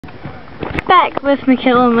back with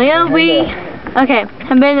Michaela and Leo. I've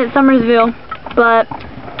been at Summersville, but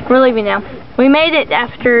we're leaving now. We made it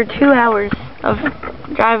after 2 hours of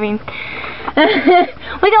driving.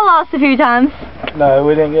 We got lost a few times. No,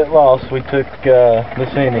 we didn't get lost. We took the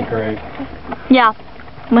scenic route. Yeah,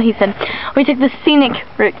 what he said. We took the scenic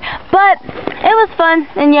route. But it was fun,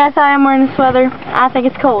 and yes, I am wearing this sweater. I think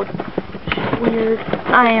it's cold. Weird.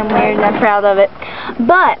 I am weird, and I'm proud of it.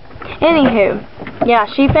 But, anywho, yeah,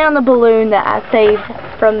 she found the balloon that I saved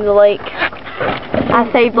from the lake. I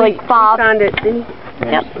saved like 5. You found it, see?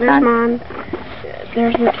 Yep, there's mine.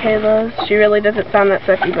 There's Michaela's. She really doesn't sound that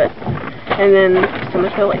sucky, but... And then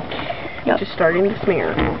Summersville Lake. Yep. Just starting to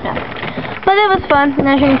smear. Yeah. But it was fun, and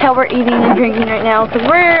as you can tell, we're eating and drinking right now, because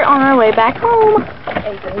we're on our way back home.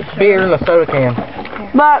 Beer in a soda can.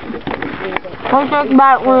 But, we'll talk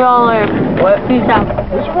about where we all live. What? Peace out.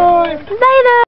 It's fine. Later!